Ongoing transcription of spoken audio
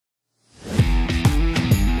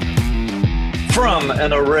From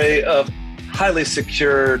an array of highly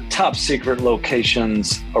secure, top secret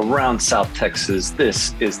locations around South Texas,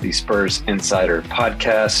 this is the Spurs Insider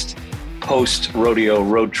Podcast, post Rodeo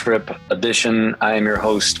Road Trip edition. I am your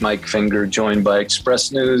host, Mike Finger, joined by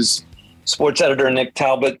Express News sports editor Nick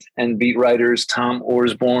Talbot and beat writers Tom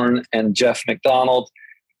Orsborn and Jeff McDonald.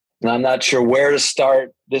 And I'm not sure where to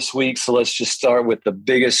start this week, so let's just start with the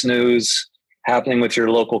biggest news happening with your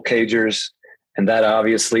local Cagers. And that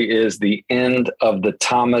obviously is the end of the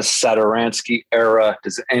Thomas Satoransky era.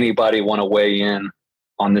 Does anybody want to weigh in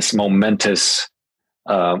on this momentous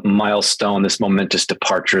milestone, this momentous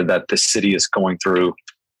departure that the city is going through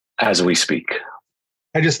as we speak?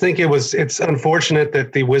 I just think it's unfortunate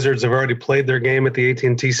that the Wizards have already played their game at the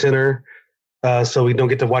AT&T Center, so we don't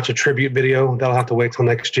get to watch a tribute video. That'll have to wait till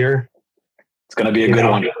next year. It's going to be a good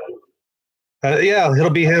one. Yeah, it'll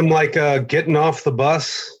be him getting off the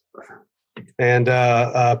bus and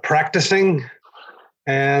practicing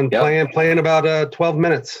and playing about 12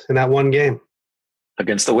 minutes in that one game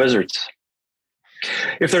against the Wizards.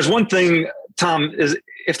 If there's one thing, Tom,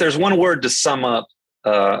 if there's one word to sum up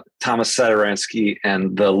Thomas Satoransky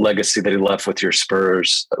and the legacy that he left with your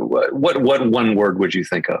Spurs, what one word would you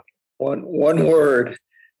think of? One word.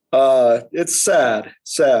 It's sad.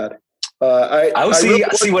 What I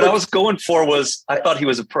was going for was I thought he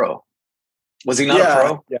was a pro. Was he not a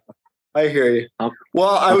pro? Yeah. I hear you. Okay. Well,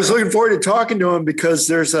 I was looking forward to talking to him because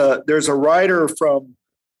there's a writer from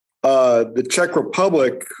the Czech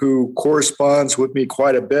Republic who corresponds with me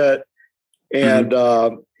quite a bit, and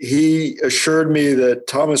he assured me that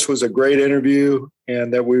Thomas was a great interview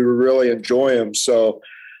and that we would really enjoy him. So,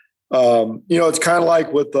 it's kind of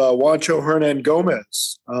like with Juancho Hernan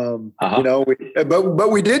Gomez.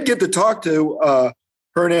 But we did get to talk to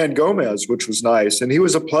Hernan Gomez, which was nice, and he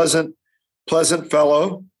was a pleasant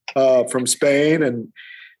fellow. From Spain, and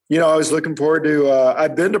I was looking forward to.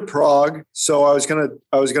 I've been to Prague, so I was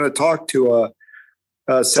gonna talk to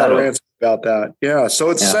Satoransky about that. Yeah, so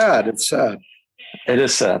it's sad. It's sad. It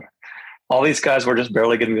is sad. All these guys we're just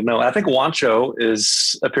barely getting to know. I think Juancho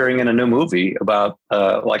is appearing in a new movie about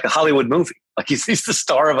like a Hollywood movie. Like he's the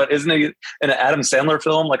star of it, isn't he? In an Adam Sandler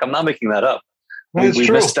film. Like I'm not making that up. We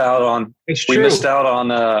missed out on. We missed out on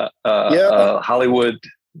Hollywood.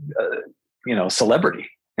 Celebrity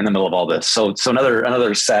in the middle of all this. So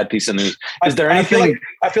another sad piece of news. Is there anything?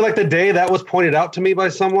 I feel like the day that was pointed out to me by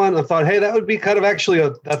someone, I thought, hey, that would be kind of actually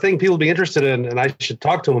a thing people would be interested in, and I should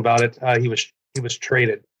talk to him about it. He was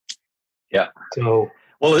traded. Yeah. So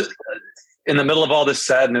well, in the middle of all this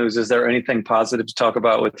sad news, is there anything positive to talk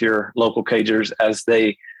about with your local Cagers as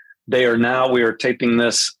they are now? We are taping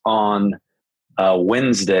this on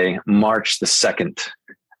Wednesday, March the 2nd.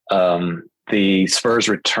 The Spurs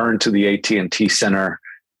return to the AT&T Center,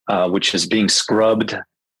 which is being scrubbed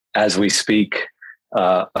as we speak,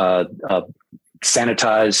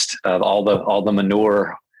 sanitized, all the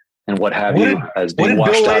manure and what have you as being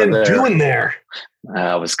washed out of there. What did Bill Land do in there?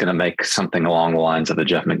 I was going to make something along the lines of the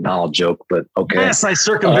Jeff McDonald joke, but okay. Yes, I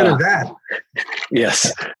circumvented that.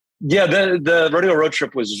 Yes. Yeah, the Rodeo Road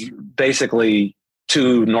Trip was basically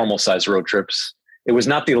 2 normal-sized road trips. It was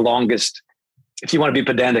not the longest. If you want to be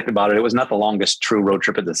pedantic about it, it was not the longest true road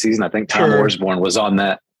trip of the season. I think Tom Orsborn was on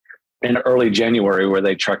that in early January where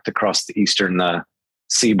they trekked across the eastern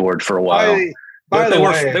seaboard for a while. They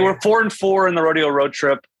were 4-4 in the Rodeo Road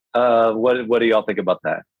Trip. What do y'all think about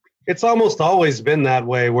that? It's almost always been that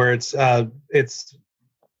way where it's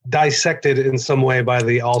dissected in some way by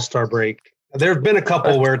the All-Star break. There have been a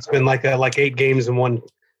couple where it's been like 8 games in one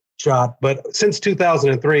shot, but since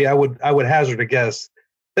 2003, I would hazard a guess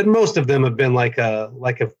that most of them have been like a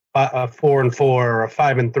 4-4 or a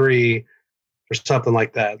 5-3 or something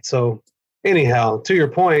like that. So anyhow, to your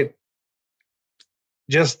point,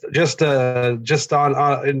 just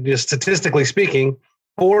statistically speaking,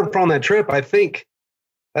 forward from that trip, I think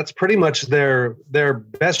that's pretty much their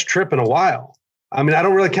best trip in a while. I mean, I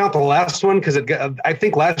don't really count the last one because I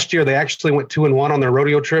think last year they actually went 2-1 on their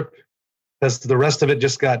rodeo trip because the rest of it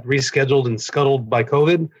just got rescheduled and scuttled by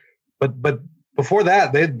COVID. But before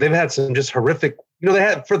that, they've had some just horrific. They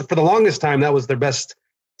had for the longest time that was their best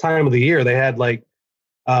time of the year. They had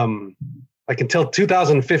until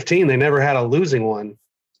 2015 they never had a losing one,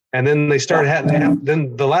 and then they started having.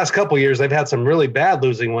 Then the last couple of years they've had some really bad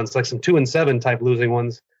losing ones, like some 2-7 type losing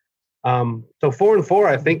ones. So 4-4,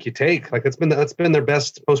 I think you take that's been their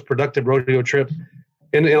best, most productive rodeo trip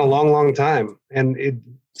in a long time, and it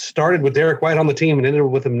started with Derek White on the team and ended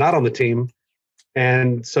with him not on the team,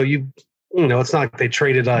 and so it's not like they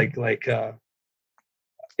traded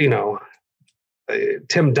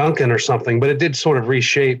Tim Duncan or something, but it did sort of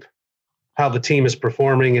reshape how the team is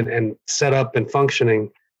performing and set up and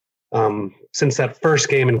functioning since that first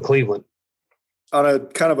game in Cleveland. On a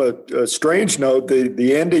kind of a strange note,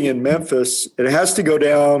 the ending in Memphis, it has to go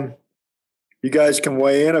down. You guys can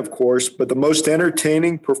weigh in, of course, but the most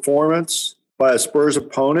entertaining performance by a Spurs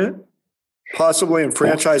opponent, possibly in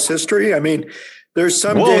franchise history. I mean, there's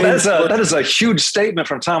some games. That is a huge statement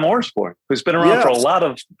from Tom Horsford, who's been around for a lot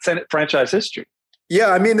of franchise history. Yeah,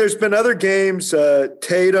 I mean, there's been other games,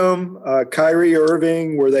 Tatum, Kyrie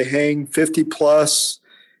Irving, where they hang 50 plus.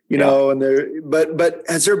 You know, and but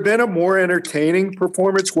has there been a more entertaining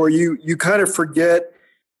performance where you kind of forget,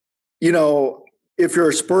 you know, if you're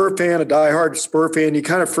a Spur fan, a diehard Spur fan, you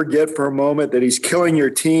kind of forget for a moment that he's killing your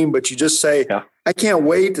team, but you just say, I can't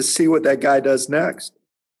wait to see what that guy does next.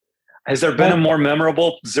 Has there been a more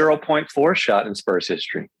memorable 0.4 shot in Spurs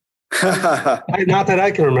history? Not that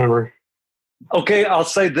I can remember. Okay, I'll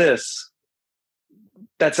say this.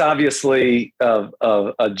 That's obviously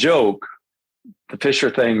a joke. The Fisher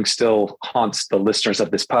thing still haunts the listeners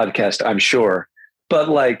of this podcast, I'm sure. But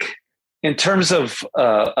like in terms of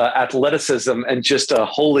athleticism and just a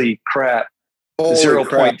holy crap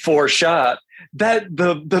 0.4 shot, that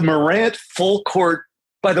the Morant full court,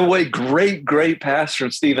 by the way, great pass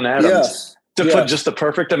from Steven Adams to put just the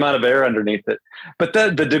perfect amount of air underneath it. But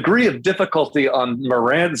the degree of difficulty on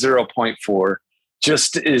Morant 0.4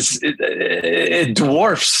 just it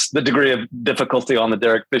dwarfs the degree of difficulty on the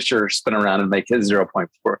Derek Fisher spin around and make his 0.4.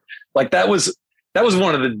 Like that was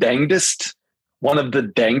one of the dangest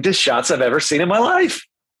shots I've ever seen in my life.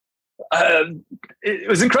 It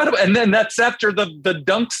was incredible. And then that's after the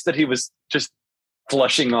dunks that he was just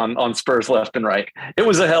flushing on Spurs left and right. It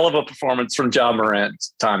was a hell of a performance from Ja Morant.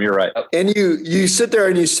 Tom, you're right. And you sit there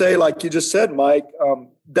and you say, like you just said, Mike,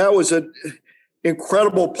 that was an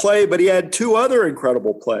incredible play, but he had two other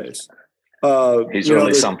incredible plays. He's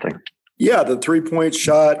really something. Yeah, the 3-point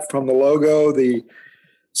shot from the logo, the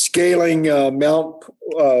scaling Mount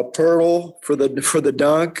Pearl for the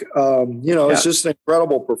dunk. It's just an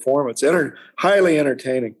incredible performance. Highly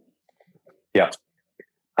entertaining. Yeah.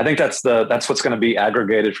 I think that's what's going to be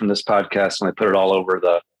aggregated from this podcast when I put it all over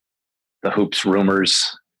the Hoops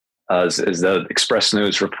rumors, is the Express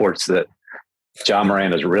News reports that Ja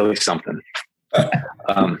Morant is really something. That's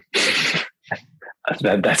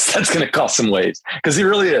going to cost some waves because he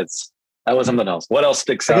really is. That was something else. What else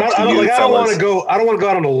sticks out to you, fellas? I don't want to go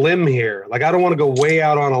out on a limb here. Like I don't want to go way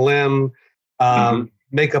out on a limb,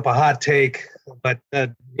 make up a hot take. But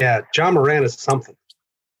Ja Morant is something.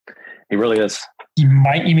 He really is. He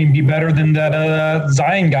might even be better than that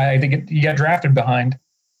Zion guy. I think he got drafted behind.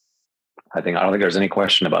 I don't think there's any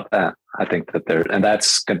question about that. I think that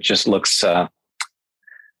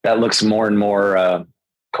that looks more and more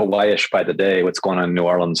Kawhi-ish by the day. What's going on in New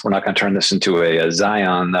Orleans? We're not going to turn this into a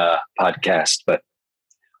Zion podcast, but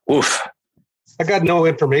oof. I got no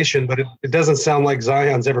information, but it doesn't sound like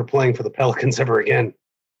Zion's ever playing for the Pelicans ever again.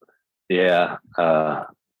 Yeah,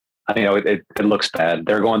 it looks bad.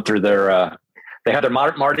 They're going through they had their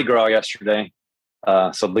Mardi Gras yesterday,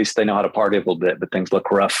 so at least they know how to party a little bit. But things look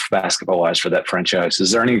rough basketball-wise for that franchise. Is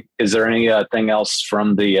there anything else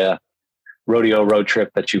from the Rodeo road trip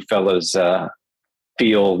that you fellas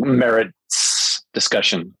feel merits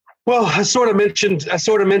discussion? Well, I sort of mentioned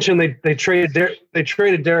they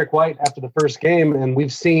traded Derek White after the first game, and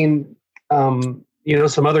we've seen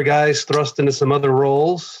some other guys thrust into some other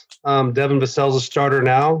roles. Devin Vassell's a starter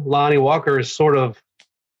now. Lonnie Walker is sort of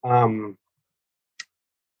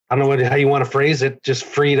I don't know how you want to phrase it, just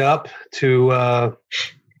freed up to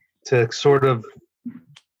sort of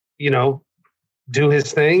do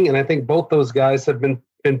his thing, and I think both those guys have been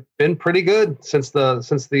pretty good since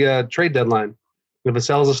the trade deadline.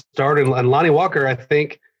 Vassell's a starter, and Lonnie Walker, I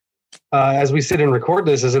think, as we sit and record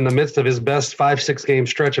this, is in the midst of his best 5-6 game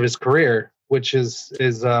stretch of his career, which is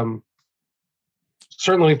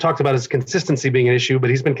certainly we've talked about his consistency being an issue, but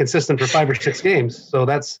he's been consistent for 5 or 6 games, so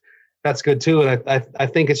that's good too. And I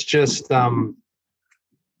think it's just with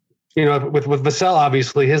Vassell,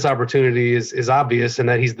 obviously his opportunity is obvious in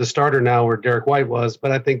that he's the starter now where Derek White was.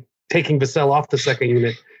 But I think taking Vassell off the second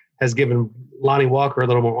unit has given Lonnie Walker a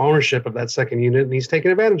little more ownership of that second unit, and he's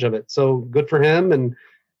taken advantage of it. So good for him. And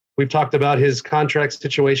we've talked about his contract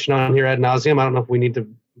situation on here ad nauseum. I don't know if we need to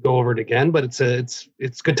go over it again, but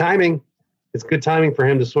it's good timing. It's good timing for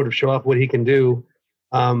him to sort of show off what he can do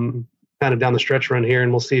kind of down the stretch run here,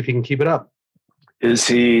 and we'll see if he can keep it up. Is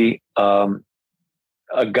he a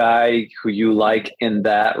guy who you like in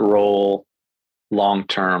that role long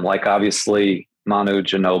term? Like obviously Manu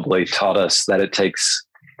Ginobili taught us that it takes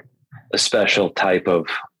a special type of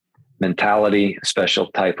mentality, a special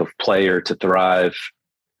type of player to thrive.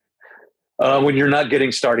 When you're not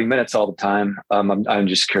getting starting minutes all the time, I'm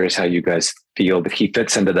just curious how you guys feel that he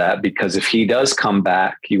fits into that, because if he does come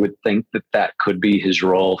back, you would think that could be his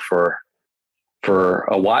role for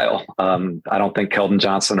a while. I don't think Keldon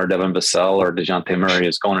Johnson or Devin Vassell or DeJounte Murray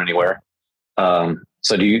is going anywhere.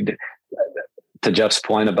 So to Jeff's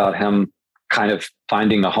point about him kind of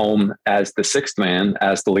finding a home as the sixth man,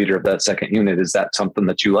 as the leader of that second unit, is that something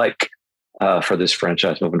that you like for this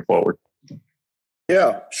franchise moving forward?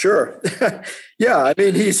 Yeah, sure. Yeah. I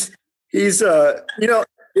mean, he's it's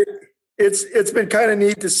been kind of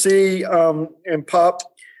neat to see, and Pop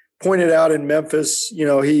pointed out in Memphis,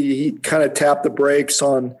 he kind of tapped the brakes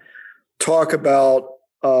on talk about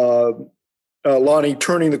Lonnie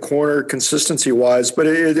turning the corner consistency wise, but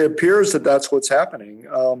it appears that that's what's happening.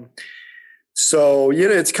 So,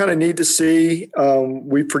 it's kind of neat to see.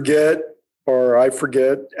 We forget, or I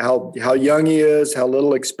forget how young he is, how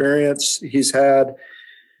little experience he's had,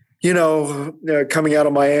 coming out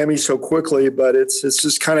of Miami so quickly, but it's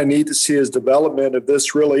just kind of neat to see his development. If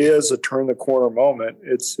this really is a turn the corner moment,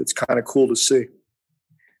 it's kind of cool to see.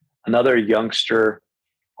 Another youngster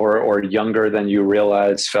or younger than you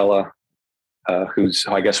realize fella, who's,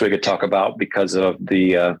 I guess we could talk about because of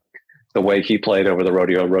the way he played over the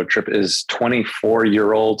rodeo road trip, is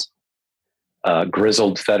 24-year-old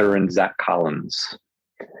grizzled veteran Zach Collins.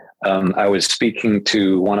 I was speaking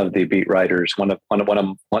to one of the beat writers,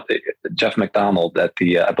 Jeff McDonald at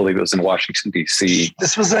I believe it was in Washington D.C.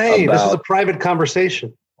 This was a private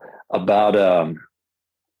conversation about.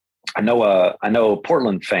 I know a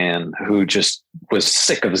Portland fan who just was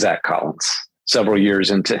sick of Zach Collins several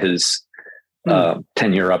years into his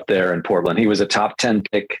tenure up there in Portland. He was a top 10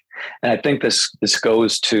 pick, and I think this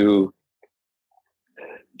goes to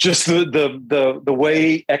just the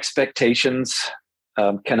way expectations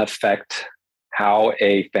can affect how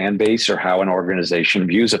a fan base or how an organization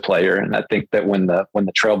views a player. And I think that when the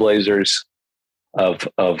Trailblazers of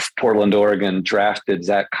Portland, Oregon drafted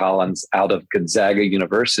Zach Collins out of Gonzaga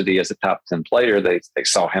University as a top 10 player, they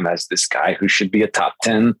saw him as this guy who should be a top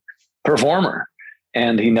 10 performer.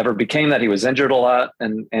 And he never became that. He was injured a lot.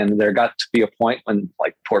 And there got to be a point when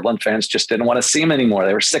like Portland fans just didn't want to see him anymore.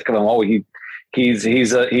 They were sick of him. Oh,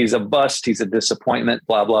 he's a bust. He's a disappointment,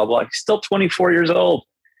 blah, blah, blah. He's still 24 years old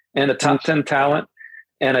and a top 10 talent.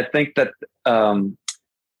 And I think that,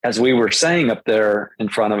 as we were saying up there in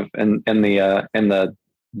front of, in the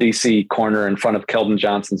DC corner in front of Keldon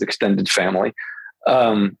Johnson's extended family,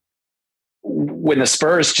 when the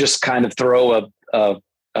Spurs just kind of throw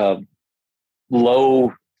a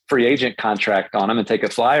low free agent contract on him and take a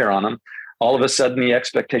flyer on him, all of a sudden the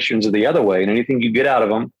expectations are the other way, and anything you get out of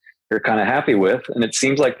them, you're kind of happy with. And it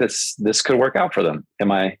seems like this could work out for them. Am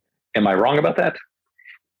I wrong about that?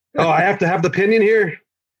 Oh, I have to have the opinion here.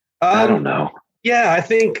 I don't know. Yeah, I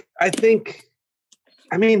think,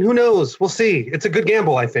 I mean, who knows? We'll see. It's a good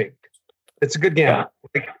gamble. I think it's a good gamble.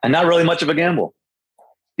 Yeah. And not really much of a gamble.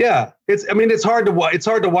 Yeah. It's hard to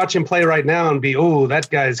watch him play right now and be, oh, that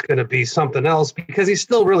guy's going to be something else, because he's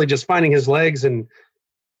still really just finding his legs and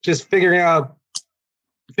just figuring out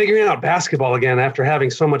basketball again after having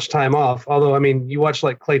so much time off. Although, I mean, you watch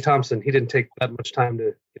like Klay Thompson, he didn't take that much time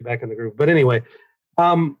to get back in the groove. But anyway,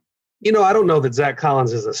 I don't know that Zach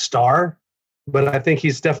Collins is a star, but I think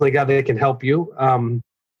he's definitely a guy that can help you.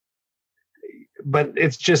 But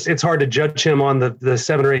it's hard to judge him on the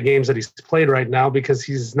 7 or 8 games that he's played right now, because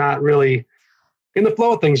he's not really in the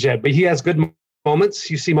flow of things yet. But he has good moments.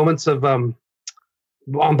 You see moments of on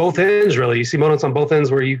both ends, really. You see moments on both ends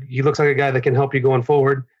where he looks like a guy that can help you going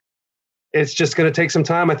forward. It's just going to take some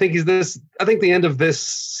time. I think the end of this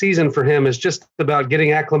season for him is just about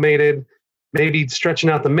getting acclimated, maybe stretching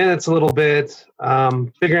out the minutes a little bit,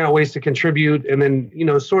 figuring out ways to contribute, and then,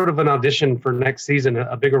 sort of an audition for next season,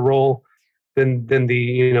 a bigger role than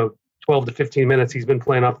the 12 to 15 minutes he's been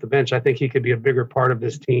playing off the bench. I think he could be a bigger part of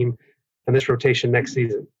this team and this rotation next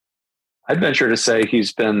season. I'd venture to say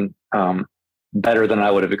he's been better than I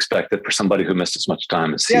would have expected for somebody who missed as much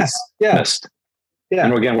time as he's missed. Yeah.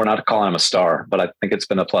 And again, we're not calling him a star, but I think it's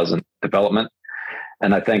been a pleasant development.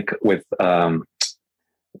 And I think with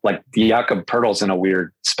like Jakob Pertl's in a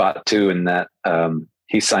weird spot too, in that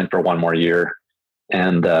he signed for 1 more year,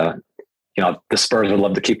 and the Spurs would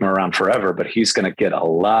love to keep him around forever, but he's going to get a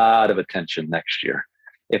lot of attention next year.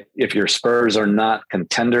 If your Spurs are not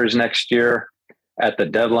contenders next year at the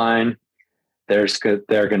deadline, they're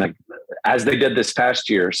going to, as they did this past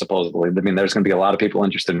year, supposedly. I mean, there's going to be a lot of people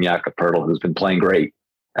interested in Jakob Pertl, who's been playing great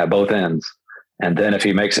at both ends. And then if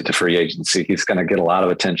he makes it to free agency, he's going to get a lot of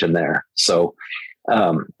attention there. So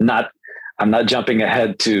I'm not jumping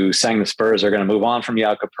ahead to saying the Spurs are going to move on from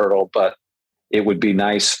Jakob Pertl, but it would be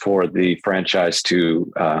nice for the franchise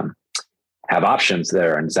to have options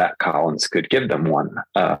there, and Zach Collins could give them one.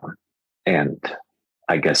 And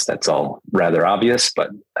I guess that's all rather obvious, but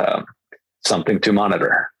something to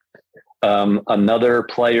monitor. Another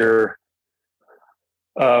player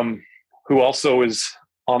who also is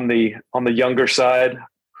on the younger side,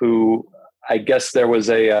 who I guess there was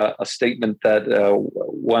a statement that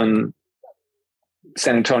one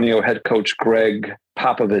San Antonio head coach Greg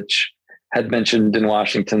Popovich had mentioned in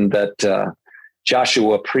Washington that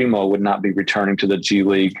Joshua Primo would not be returning to the G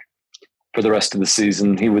League for the rest of the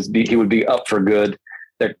season. He would be up for good.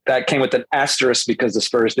 That came with an asterisk because the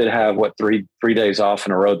Spurs did have three days off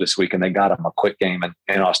in a row this week, and they got him a quick game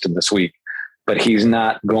in Austin this week. But he's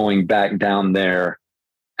not going back down there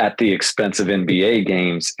at the expense of NBA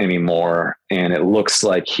games anymore, and it looks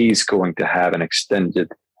like he's going to have an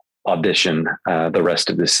extended audition the rest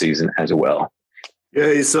of this season as well.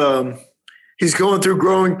 Yeah, he's going through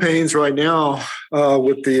growing pains right now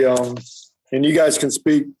with the and you guys can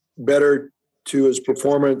speak better to his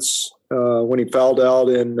performance when he fouled out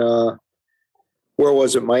in where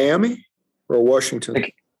was it, Miami or Washington?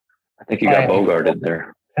 I think he got bogarted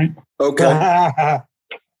there.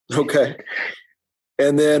 Okay.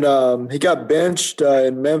 And then he got benched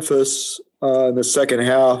in Memphis in the second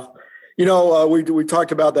half. We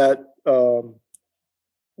talked about that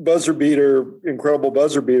incredible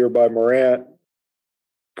buzzer beater by Morant.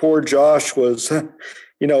 Poor Josh was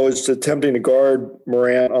attempting to guard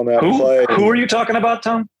Morant on that play. Who are you talking about,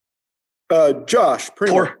 Tom? Josh. For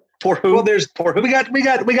who? Well, we got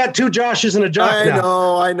two Joshes and a Jock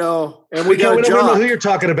now. I know. And we don't know who you're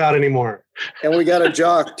talking about anymore. And we got a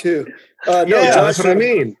Jock too. Josh, that's what I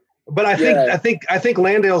mean. But I think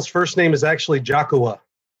Landale's first name is actually Joshua.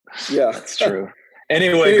 Yeah, that's true.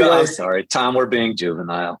 Anyway, I'm sorry, Tom. We're being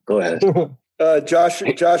juvenile. Go ahead.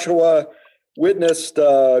 Joshua witnessed,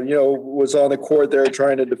 was on the court there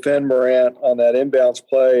trying to defend Morant on that inbounds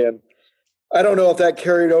play, and I don't know if that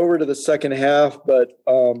carried over to the second half, but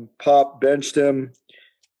Pop benched him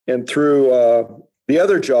and threw the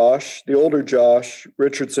other Josh, the older Josh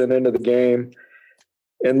Richardson, into the game.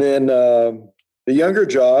 And then the younger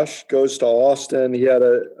Josh goes to Austin. He had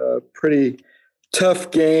a pretty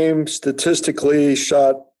tough game statistically,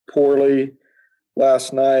 shot poorly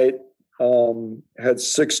last night, had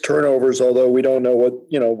 6 turnovers, although we don't know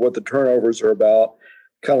what the turnovers are about.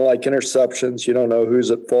 Kind of like interceptions. You don't know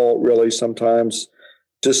who's at fault really sometimes,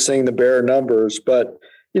 just seeing the bare numbers. But,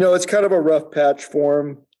 it's kind of a rough patch for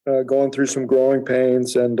him, going through some growing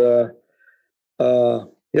pains. And,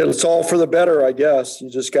 it's all for the better, I guess.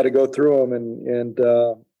 You just got to go through them. And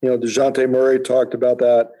DeJounte Murray talked about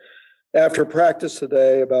that after practice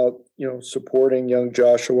today about, supporting young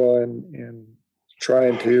Joshua and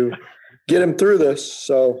trying to get him through this.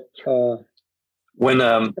 So, When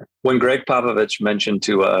Greg Popovich mentioned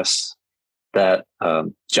to us that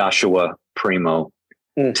Joshua Primo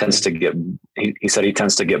tends to get, he said he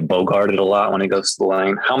tends to get bogarted a lot when he goes to the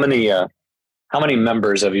lane. How many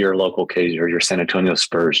members of your local Cage or your San Antonio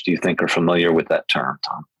Spurs do you think are familiar with that term,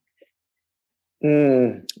 Tom?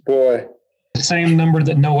 Boy, the same number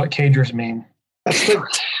that know what Cagers mean. That's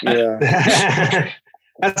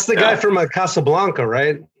the guy from Casablanca,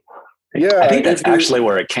 right? Yeah, I think that's actually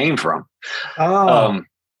where it came from. So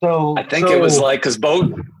I think it was like because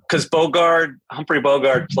Humphrey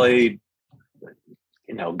Bogart played,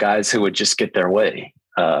 guys who would just get their way,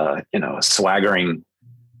 swaggering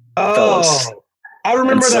fellas. I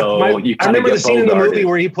remember that. I remember the scene in the movie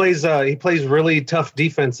where he plays really tough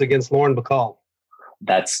defense against Lauren Bacall.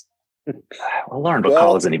 Lauren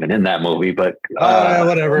Bacall isn't even in that movie, but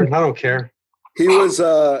whatever. I don't care. He was,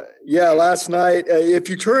 last night. If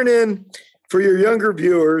you turn in for your younger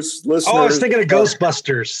viewers, listeners. Oh, I was thinking of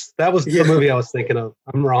Ghostbusters. That was the movie I was thinking of.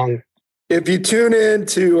 I'm wrong. If you tune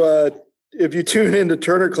into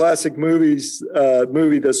Turner Classic Movies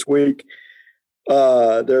movie this week,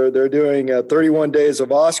 they're doing 31 Days of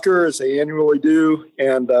Oscar as they annually do,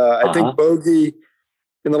 and I think Bogey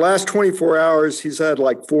in the last 24 hours he's had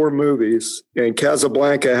like 4 movies, and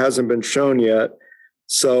Casablanca hasn't been shown yet.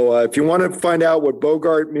 So if you want to find out what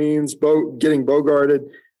Bogart means, getting bogarted,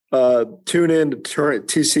 tune in to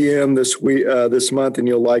TCM this month, and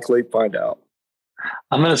you'll likely find out.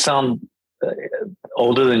 I'm going to sound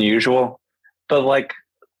older than usual, but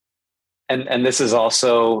and this is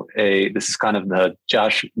also this is kind of the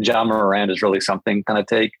John Moran is really something kind of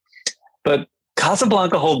take, but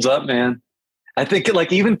Casablanca holds up, man. I think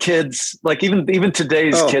even kids, even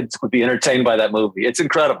today's kids would be entertained by that movie. It's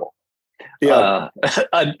incredible. Yeah.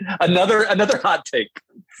 Another hot take.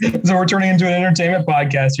 So we're turning into an entertainment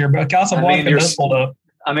podcast here, but Casablanca does hold up.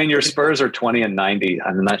 I mean, your Spurs are 20-90.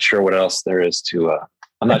 I'm not sure what else there is to.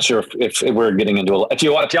 I'm not sure if we're getting into if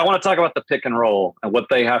y'all want to talk about the pick and roll and what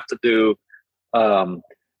they have to do to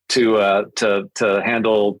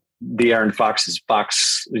handle De'Aaron Fox's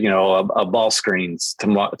box, a ball screens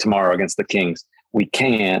tomorrow against the Kings. We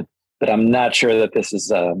can, but I'm not sure that this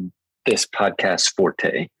is this podcast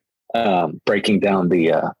forte, breaking down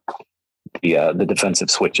the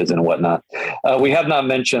defensive switches and whatnot. We have not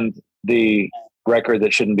mentioned the record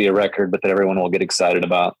that shouldn't be a record, but that everyone will get excited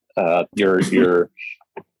about. Your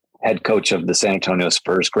head coach of the San Antonio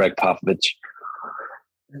Spurs, Greg Popovich,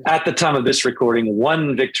 at the time of this recording,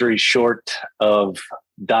 one victory short of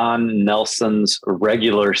Don Nelson's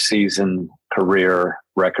regular season career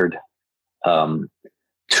record,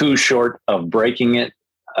 too short of breaking it.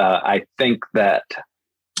 I think that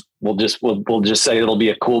we'll just say it'll be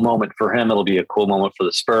a cool moment for him. It'll be a cool moment for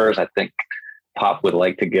the Spurs. I think Pop would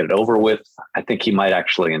like to get it over with. I think he might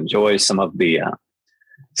actually enjoy some of the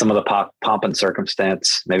pomp and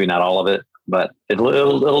circumstance. Maybe not all of it, but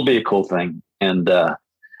it'll be a cool thing. And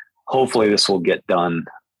hopefully this will get done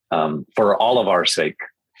for all of our sake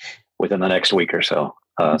within the next week or so,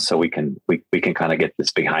 so we can kind of get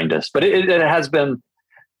this behind us. But it has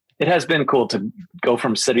been cool to go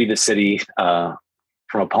from city to city, from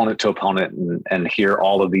opponent to opponent, and hear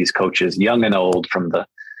all of these coaches, young and old, from the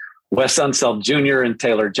Wes Unseld Jr. and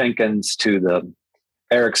Taylor Jenkins to the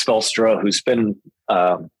Eric Spoelstra, who's been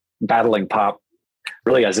battling Pop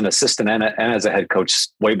really as an assistant and as a head coach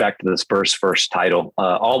way back to the Spurs' first title.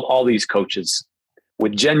 All these coaches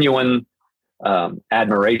with genuine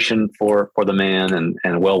admiration for the man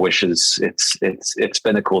and well wishes. It's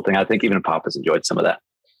been a cool thing. I think even Pop has enjoyed some of that.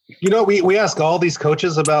 We ask all these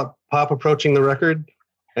coaches about Pop approaching the record,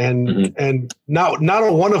 and not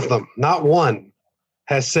one of them, not one,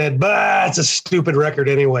 has said, "Bah, it's a stupid record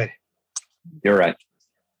anyway." You're right.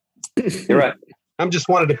 You're right. I just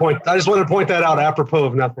wanted to point that out apropos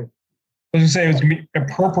of nothing. I was going to say it would be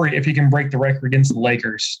appropriate if he can break the record against the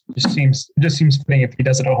Lakers. It just seems fitting if he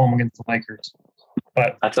does it at home against the Lakers.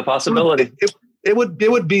 But that's a possibility. It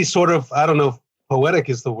would be sort of, I don't know if poetic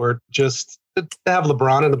is the word, just to have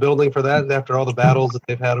LeBron in the building for that after all the battles that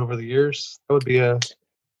they've had over the years. That would be I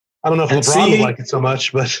don't know if LeBron would like it so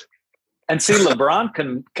much, but. And see,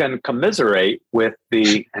 LeBron can commiserate with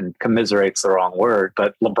and commiserate's the wrong word,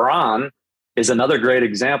 but LeBron is another great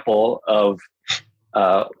example of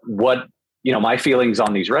what, my feelings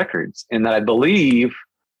on these records. And that I believe,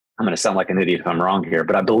 I'm going to sound like an idiot if I'm wrong here,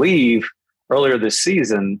 but I believe earlier this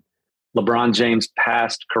season, LeBron James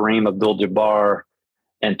passed Kareem Abdul-Jabbar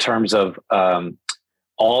in terms of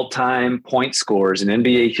all-time point scores in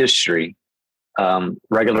NBA history,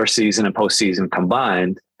 regular season and postseason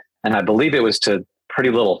combined. And I believe it was to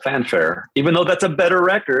pretty little fanfare, even though that's a better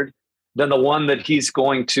record than the one that he's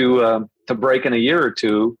going to break in a year or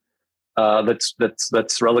two.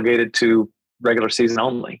 That's relegated to regular season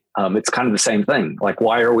only. It's kind of the same thing. Like,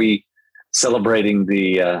 why are we celebrating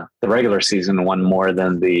the regular season one more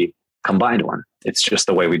than the combined one? It's just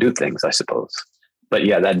the way we do things, I suppose. But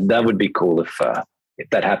yeah, that would be cool if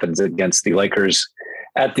that happens against the Lakers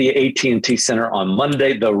at the AT&T Center on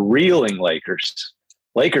Monday. The reeling Lakers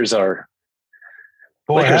are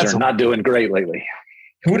not doing great lately.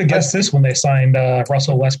 Who would have guessed this when they signed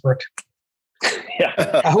Russell Westbrook? Yeah,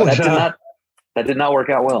 that did not work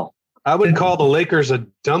out well. I would call the Lakers a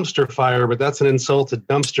dumpster fire, but that's an insult to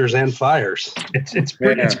dumpsters and fires. It's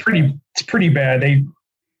pretty bad.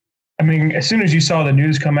 As soon as you saw the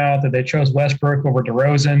news come out that they chose Westbrook over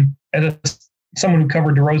DeRozan, as someone who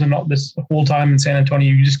covered DeRozan this whole time in San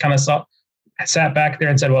Antonio, you just kind of sat back there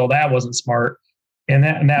and said, "Well, that wasn't smart." And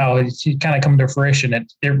that now it's kind of come to fruition.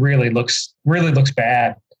 It really looks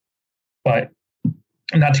bad. But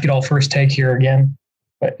not to get all first take here again,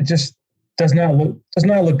 but it just does not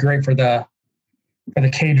look great for the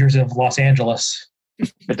Cagers of Los Angeles.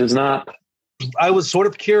 It does not. I was sort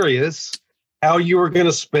of curious how you were going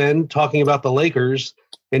to spin talking about the Lakers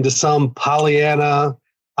into some Pollyanna,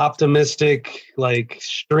 optimistic, like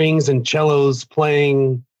strings and cellos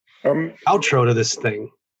playing outro to this thing.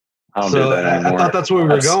 I thought that's where we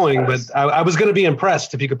were going, but I was going to be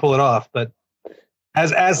impressed if you could pull it off. But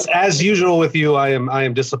as usual with you, I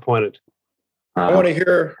am disappointed. I want to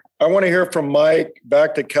hear from Mike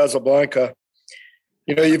back to Casablanca.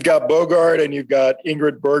 You've got Bogart and you've got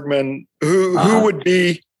Ingrid Bergman. Who would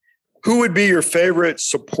be your favorite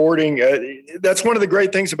supporting? That's one of the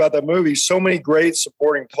great things about that movie. So many great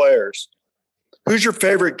supporting players. Who's your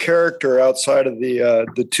favorite character outside of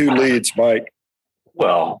the two leads, Mike?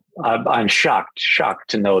 Well, I'm shocked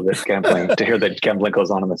to know that to hear that gambling goes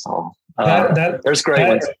on in this hall. There's great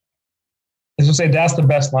ones. I was gonna say that's the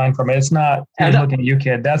best line from it. It's not "He's looking at you,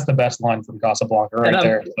 kid." That's the best line from Casablanca right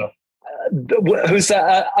there. So. Who's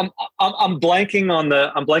that? I'm blanking on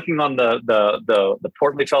the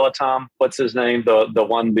portly fella, Tom. What's his name? The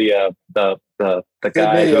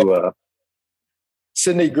guy who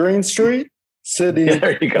Sidney Greenstreet. Sidney. Yeah,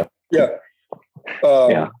 there you go. Yeah.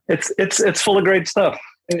 Yeah. It's full of great stuff.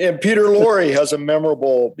 And Peter Lorre has a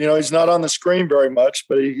memorable, he's not on the screen very much,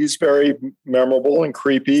 but he's very memorable and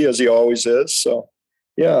creepy as he always is. So,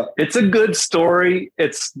 yeah, it's a good story.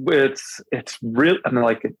 It's real. I mean,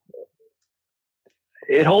 like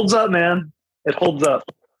it holds up, man. It holds up.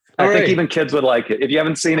 I think even kids would like it. If you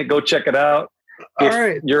haven't seen it, go check it out.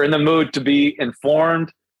 If you're in the mood to be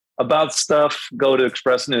informed about stuff, go to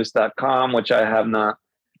expressnews.com, which I have not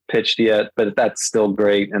pitched yet, but that's still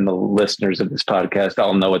great. And the listeners of this podcast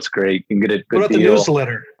all know it's great. You can get a good deal. The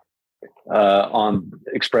newsletter? On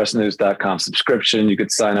expressnews.com subscription. You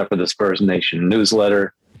could sign up for the Spurs Nation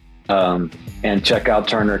newsletter and check out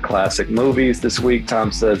Turner Classic Movies this week.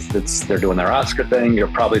 Tom says they're doing their Oscar thing.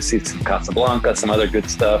 You'll probably see some Casablanca, some other good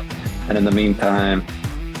stuff. And in the meantime,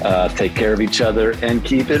 take care of each other and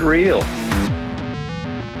keep it real.